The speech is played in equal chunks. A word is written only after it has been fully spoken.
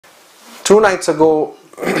2 nights ago,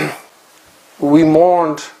 we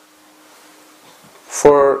mourned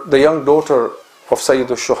for the young daughter of Sayyid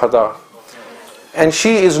al-Shuhada. And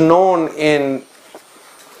she is known in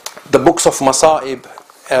the books of Masa'ib,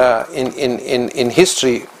 in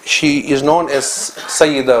history. She is known as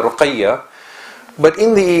Sayyida Ruqayya. But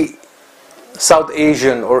in the South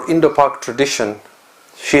Asian or Indo-Pak tradition,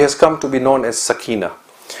 she has come to be known as Sakina.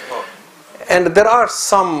 And there are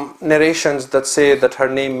some narrations that say that her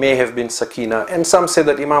name may have been Sakina, and some say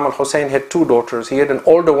that Imam Hussein had 2 daughters. He had an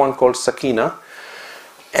older one called Sakina,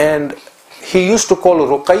 and he used to call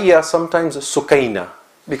Ruqayya sometimes Sukaina,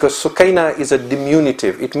 because Sukaina is a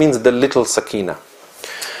diminutive. It means the little Sakina.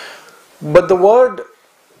 But the word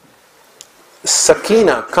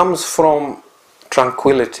Sakina comes from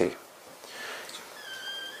tranquility.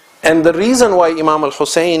 And the reason why Imam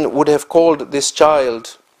al-Hussein would have called this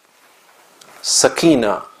child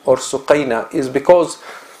Sakina or Sukaina is because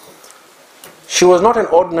she was not an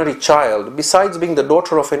ordinary child. Besides being the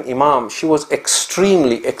daughter of an imam, she was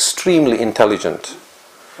extremely, extremely intelligent.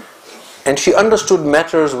 And she understood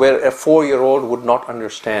matters where a 4-year-old would not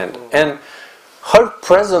understand. And her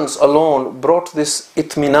presence alone brought this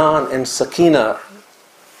itminan and sakina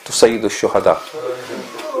to Sayyid al-Shuhada.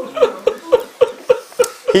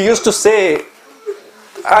 He used to say,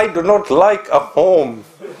 I do not like a home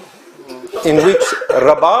in which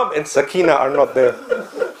Rabab and Sakina are not there.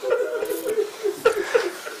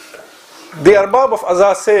 The Arbab of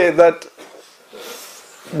Azaz say that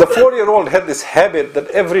the 4-year-old had this habit that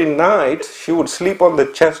every night she would sleep on the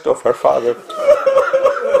chest of her father.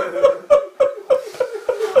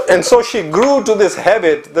 And so she grew to this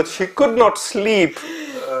habit that she could not sleep.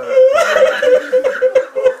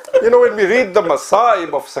 You know, when we read the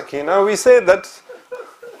Masa'ib of Sakina, we say that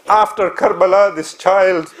after Karbala, this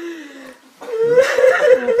child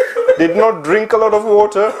did not drink a lot of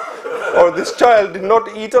water, or this child did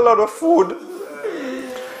not eat a lot of food.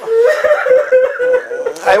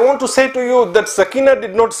 I want to say to you that Sakina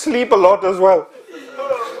did not sleep a lot as well,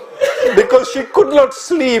 because she could not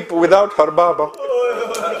sleep without her Baba.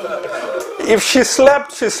 If she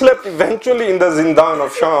slept eventually in the Zindan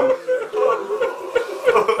of Sham.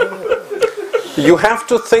 You have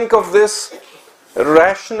to think of this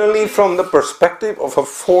rationally from the perspective of a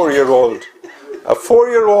 4-year-old. A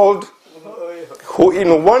 4-year-old who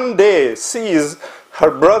in one day sees her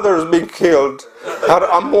brothers being killed, her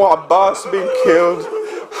Ammu Abbas being killed,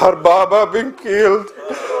 her Baba being killed,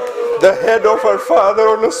 the head of her father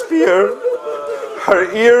on a spear,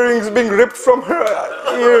 her earrings being ripped from her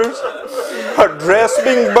ears, her dress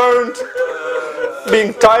being burnt,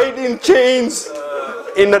 being tied in chains,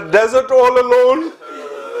 in a desert all alone.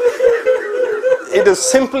 It is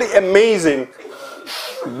simply amazing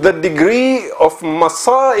the degree of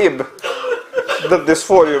masa'ib that this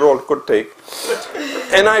 4-year-old could take.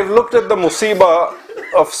 And I've looked at the musibah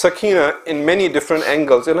of Sakina in many different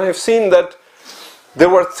angles, and I've seen that there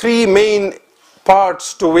were 3 main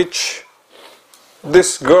parts to which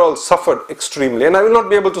this girl suffered extremely. And I will not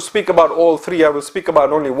be able to speak about all 3, I will speak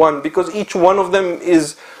about only one, because each one of them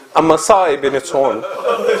is a masa'ib in its own.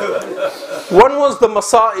 One was the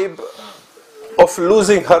masa'ib of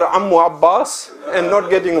losing her Ammu Abbas and not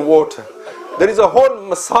getting water. There is a whole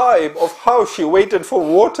masa'ib of how she waited for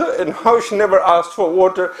water and how she never asked for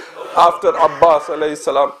water after Abbas alayhi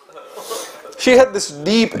salam. She had this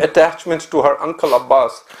deep attachment to her uncle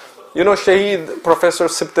Abbas. You know, Shaheed Professor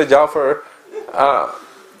Khalil Jaffer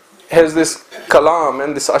has this kalam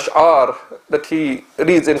and this ash'ar that he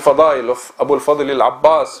reads in Fadail of Abu al-Fadl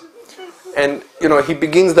al-Abbas. And you know, he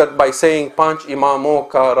begins that by saying, Panch imamo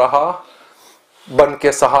ka raha ban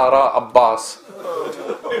ke sahara Abbas.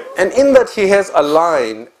 And in that he has a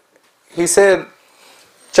line. He said,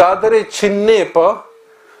 Chadare chinne pa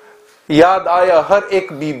yaad aaya har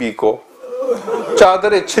ek bibi ko.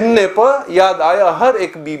 Chadare chinne pa yaad aaya har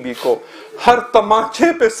ek bibi ko. Har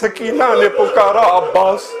tamache pe Sakina ne pukara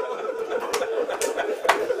Abbas.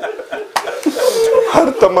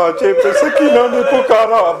 Har tamache pe Sakina ne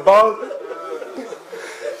pukara Abbas.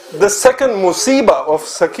 The second musibah of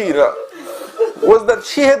Sakina was that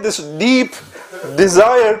she had this deep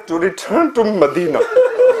desire to return to Medina.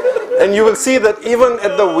 And you will see that even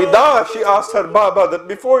at the Wida, she asked her Baba that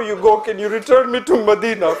before you go, can you return me to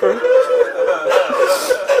Medina first?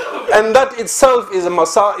 And that itself is a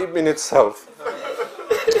masa'ib in itself.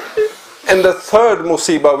 And the third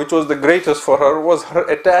musibah, which was the greatest for her, was her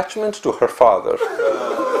attachment to her father.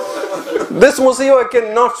 This musibah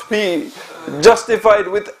cannot be justified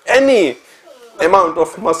with any amount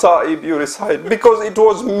of masa'ib you recite, because it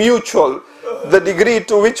was mutual. The degree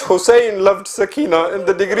to which Hussein loved Sakina and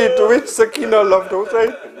the degree to which Sakina loved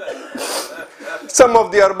Hussein. Some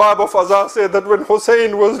of the Arbab of Azah say that when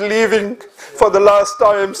Hussein was leaving for the last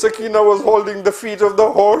time, Sakina was holding the feet of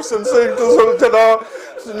the horse and saying to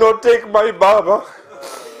Zuljana, no, take my Baba.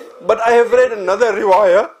 But I have read another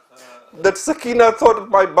riwayah that Sakina thought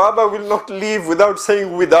my Baba will not leave without saying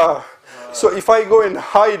Wida. So if I go and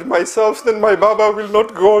hide myself, then my Baba will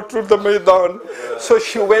not go to the Maidan. So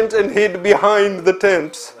she went and hid behind the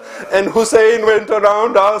tents. And Hussein went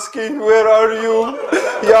around asking, where are you?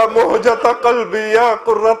 Ya muhjata qalbi, ya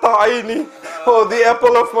qurrata aini. Oh, the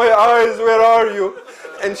apple of my eyes, where are you?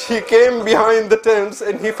 And she came behind the tents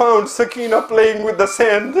and he found Sakina playing with the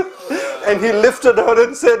sand. And he lifted her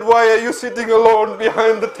and said, why are you sitting alone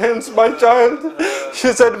behind the tents, my child?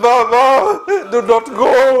 She said, Baba, do not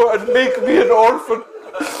go and make me an orphan.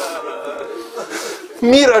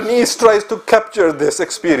 Mir Anis tries to capture this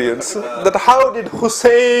experience, that how did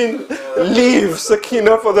Hussein leave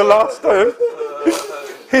Sakina for the last time?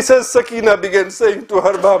 He says, Sakina began saying to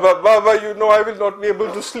her Baba, Baba, you know I will not be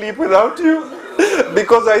able to sleep without you,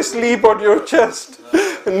 because I sleep on your chest.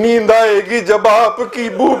 Neend aayegi jab aapki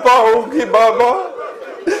boo paogi Baba,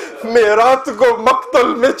 मैं रात को मक्तल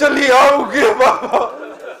में चली आऊंगी बाबा.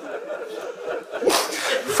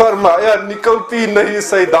 फरमाया निकलती नहीं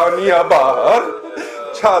सैदानिया बाहर,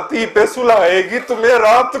 छाती पे सुलाएगी तुम्हें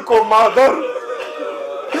रात को मादर.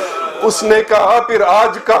 उसने कहा फिर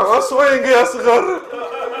आज कहाँ सोएंगे असगर.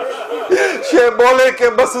 शे बोले के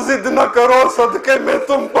बस जिद न करो सदके में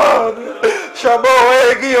तुम पर, शब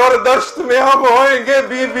होएगी और दश्त में हम होएंगे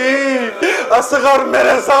बीबी, असगर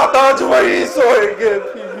मेरे साथ आज वही सोएंगे.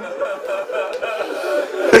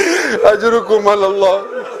 अजरुकुम अल्लाह,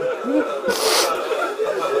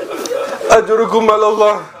 अजरुकुम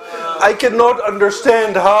अल्लाह. I cannot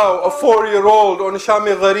understand how a 4-year-old on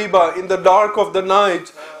Shami Ghariba in the dark of the night,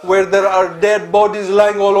 where there are dead bodies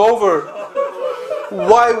lying all over,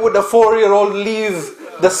 why would a 4-year-old leave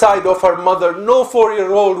the side of her mother? No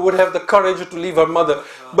 4-year-old would have the courage to leave her mother.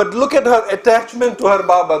 But look at her attachment to her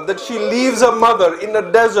Baba, that she leaves her mother in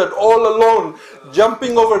a desert all alone,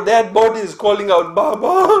 jumping over dead bodies, calling out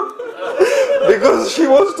Baba, because she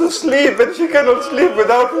wants to sleep and she cannot sleep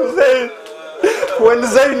without Hussein. When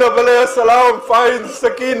Zainab alayhi salam finds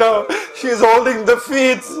Sakina, she is holding the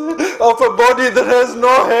feet of a body that has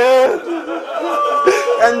no head.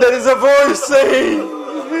 And there is a voice saying,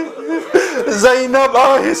 Zainab,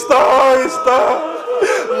 ahista,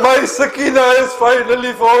 ahista. My Sakina has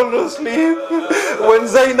finally fallen asleep. When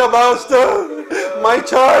Zainab asked her, my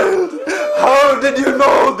child, how did you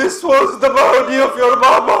know this was the body of your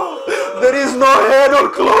Baba? There is no head or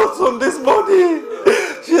clothes on this body.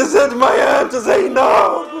 She said, my aunt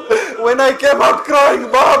Zainab, when I came out crying,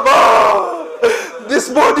 Baba, this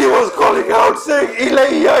body was calling out saying,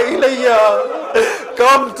 Ilayya, Ilayya,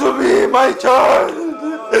 come to me, my child,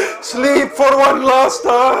 sleep for one last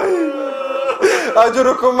time.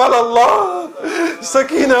 Ajrukum Allah.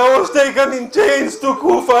 Sakina was taken in chains to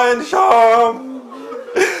Kufa and Sham.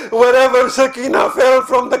 Wherever Sakina fell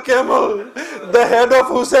from the camel, the head of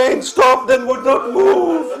Hussein stopped and would not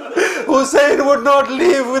move. Hussein would not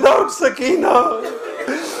leave without Sakina,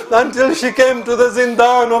 until she came to the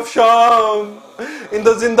Zindan of Sham. In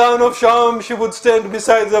the Zindan of Sham, she would stand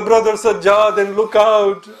beside her brother Sajjad and look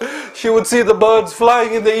out. She would see the birds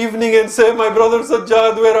flying in the evening and say, my brother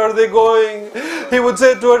Sajjad, where are they going? He would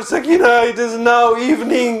say to her, Sakina, it is now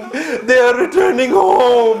evening, they are returning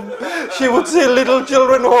home. She would see little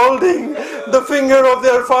children holding the finger of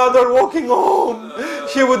their father walking home.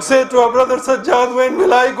 She would say to her brother Sajjad, when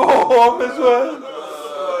will I go home as well?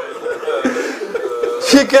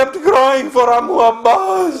 She kept crying for Amu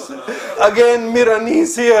Abbas. Again, Mir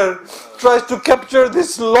Anis here tries to capture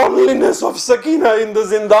this loneliness of Sakina in the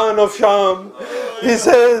Zindan of Sham. He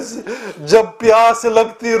says, जब प्यास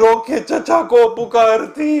लगती रोके चचा को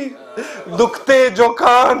पुकारती, दुखते जो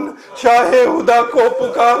कान शाहे हुदा को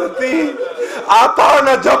पुकारती, आता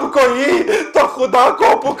न जब कोई तो खुदा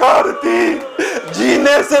को पुकारती,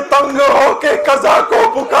 जीने से तंग होके कज़ा को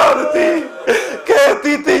पुकारती,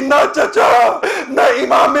 कहती थी ना चचा न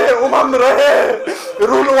इमामे उमम रहे,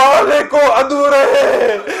 रुलवाले को अदू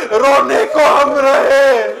रहे, रोने को हम रहे,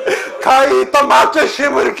 खाई तमाचे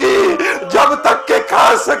शिमर की जब तक के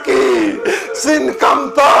खा सकी, सिन कम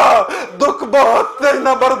था दुख बहुत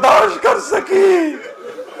न बर्दाश्त कर सकी.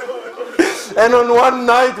 And on one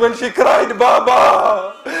night when she cried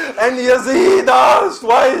Baba, and Yazid asked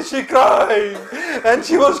why is she crying, and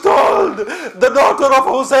she was told the daughter of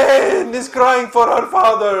Hussein is crying for her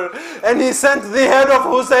father, and he sent the head of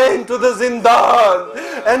Hussein to the Zindan,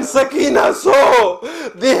 and Sakina saw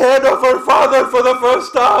the head of her father for the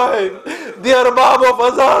first time. The arbab of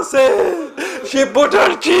Azhar say she put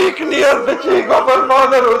her cheek near the cheek of her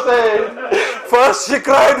father Hussein. First she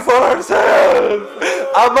cried for herself.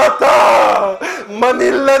 Abata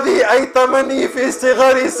manilladhi aitamani fi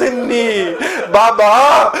sighari sinni.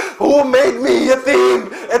 Baba, who made me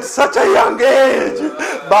yatim at such a young age?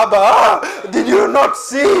 Baba, did you not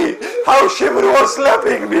see how Shimr was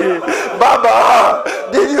slapping me? Baba,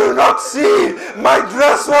 did you not see my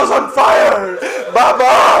dress was on fire?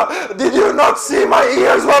 Baba, did you not see my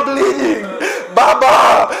ears were bleeding?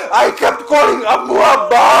 Baba, I kept calling Abu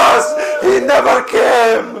Abbas, he never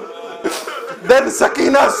came. Then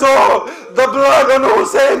Sakina saw the blood on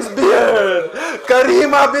Hussein's beard.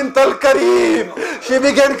 Karima bint al-Karim, she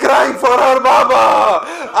began crying for her Baba.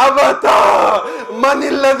 Abata,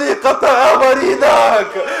 manilladhi qata'a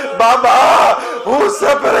waridak. Baba, who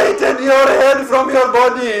separated your head from your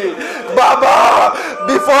body? Baba,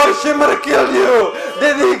 before Shimr killed you,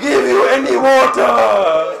 did he give you any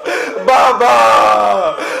water?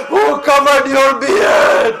 Baba, who covered your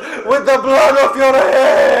beard with the blood of your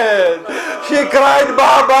head? She cried,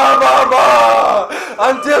 Baba, Baba,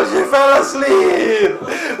 until she fell asleep.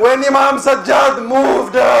 When Imam Sajjad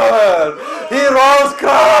moved her, he rose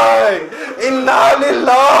crying, Inna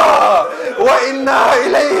lillah wa inna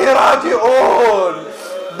ilayhi raji'un.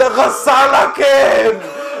 The Ghassala came.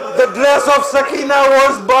 The dress of Sakina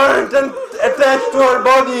was burnt and attached to her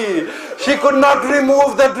body. She could not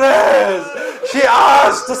remove the dress. She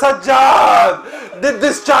asked Sajjad, did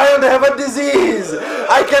this child have a disease?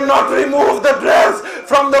 I cannot remove the dress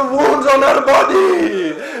from the wounds on her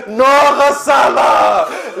body. No, Ghassala,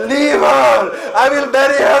 leave her. I will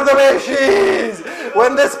bury her the way she is.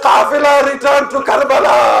 When this qafila returned to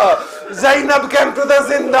Karbala, Zainab came to the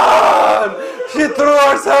Zindan. She threw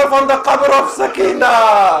herself on the qabr of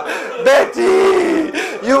Sakina. Betty,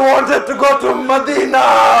 you wanted to go to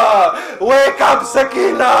Medina. Wake up,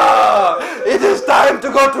 Sakina. It is time to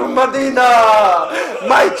go to Medina.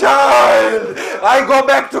 My child, I go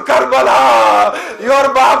back to Karbala.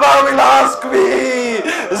 Your Baba will ask me,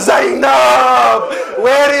 Zainab,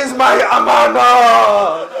 where is my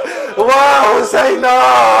amana? Wa Husaina,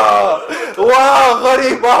 wa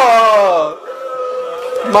Ghariba.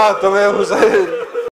 Matame Hussein.